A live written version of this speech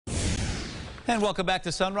And welcome back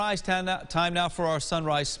to Sunrise. Time now for our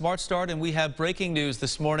Sunrise Smart Start, and we have breaking news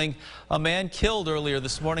this morning. A man killed earlier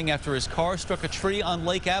this morning after his car struck a tree on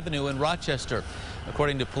Lake Avenue in Rochester.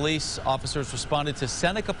 According to police, officers responded to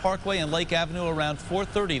Seneca Parkway and Lake Avenue around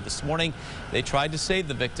 4:30 this morning. They tried to save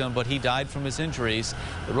the victim, but he died from his injuries.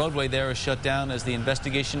 The roadway there is shut down as the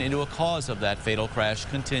investigation into a cause of that fatal crash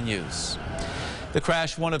continues. The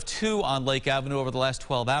crash, one of two on Lake Avenue over the last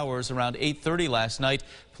 12 hours. Around 8:30 last night,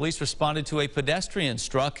 police responded to a pedestrian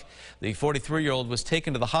struck. The 43-year-old was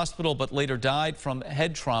taken to the hospital but later died from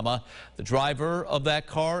head trauma. The driver of that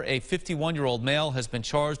car, a 51-year-old male, has been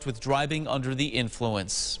charged with driving under the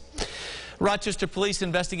influence. Rochester police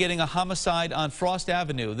investigating a homicide on Frost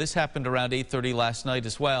Avenue. This happened around 8:30 last night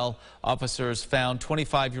as well. Officers found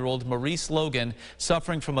 25-year-old Maurice Logan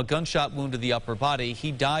suffering from a gunshot wound to the upper body.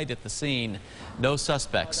 He died at the scene. No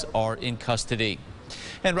suspects are in custody.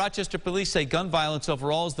 And Rochester police say gun violence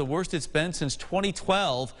overall is the worst it's been since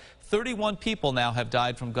 2012. 31 people now have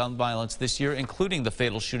died from gun violence this year, including the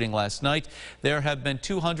fatal shooting last night. There have been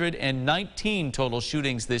 219 total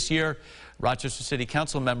shootings this year. Rochester City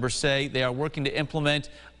Council members say they are working to implement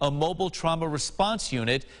a mobile trauma response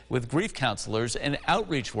unit with grief counselors and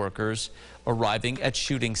outreach workers arriving at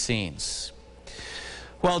shooting scenes.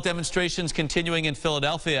 Well, demonstrations continuing in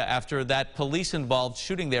Philadelphia after that police-involved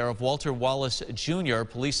shooting there of Walter Wallace Jr.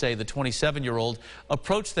 Police say the 27-year-old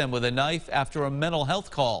approached them with a knife after a mental health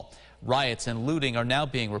call. Riots and looting are now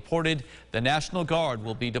being reported. The National Guard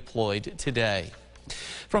will be deployed today.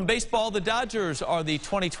 From baseball, the Dodgers are the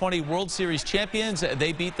 2020 World Series champions.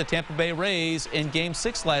 They beat the Tampa Bay Rays in Game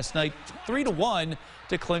 6 last night, 3-1,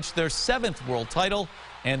 to clinch their 7th world title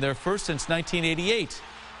and their first since 1988.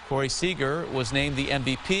 Corey Seager was named the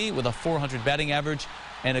MVP with a .400 batting average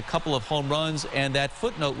and a couple of home runs. And that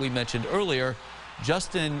footnote we mentioned earlier,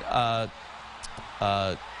 Justin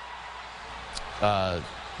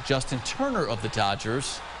Turner of the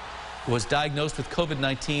Dodgers was diagnosed with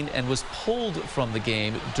COVID-19 and was pulled from the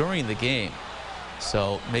game during the game.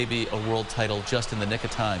 So maybe a world title just in the nick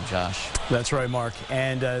of time, Josh. That's right, Mark.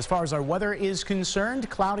 And as far as our weather is concerned,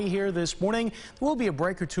 cloudy here this morning. There will be a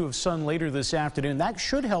break or two of sun later this afternoon. That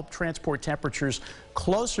should help transport temperatures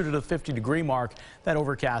closer to the 50-degree mark. That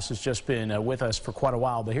overcast has just been with us for quite a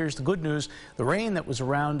while. But here's the good news. The rain that was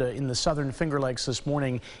around in the southern Finger Lakes this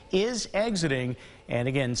morning is exiting. And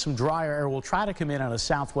again, some drier air will try to come in on a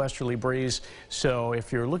southwesterly breeze. So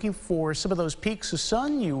if you're looking for some of those peaks of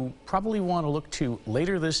sun, you probably want to look to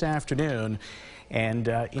later this afternoon and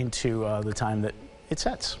into the time that it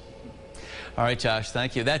sets. All right, Josh,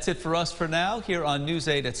 thank you. That's it for us for now here on News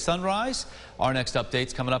 8 at Sunrise. Our next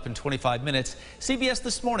update's coming up in 25 minutes. CBS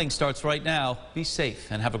This Morning starts right now. Be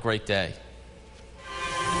safe and have a great day.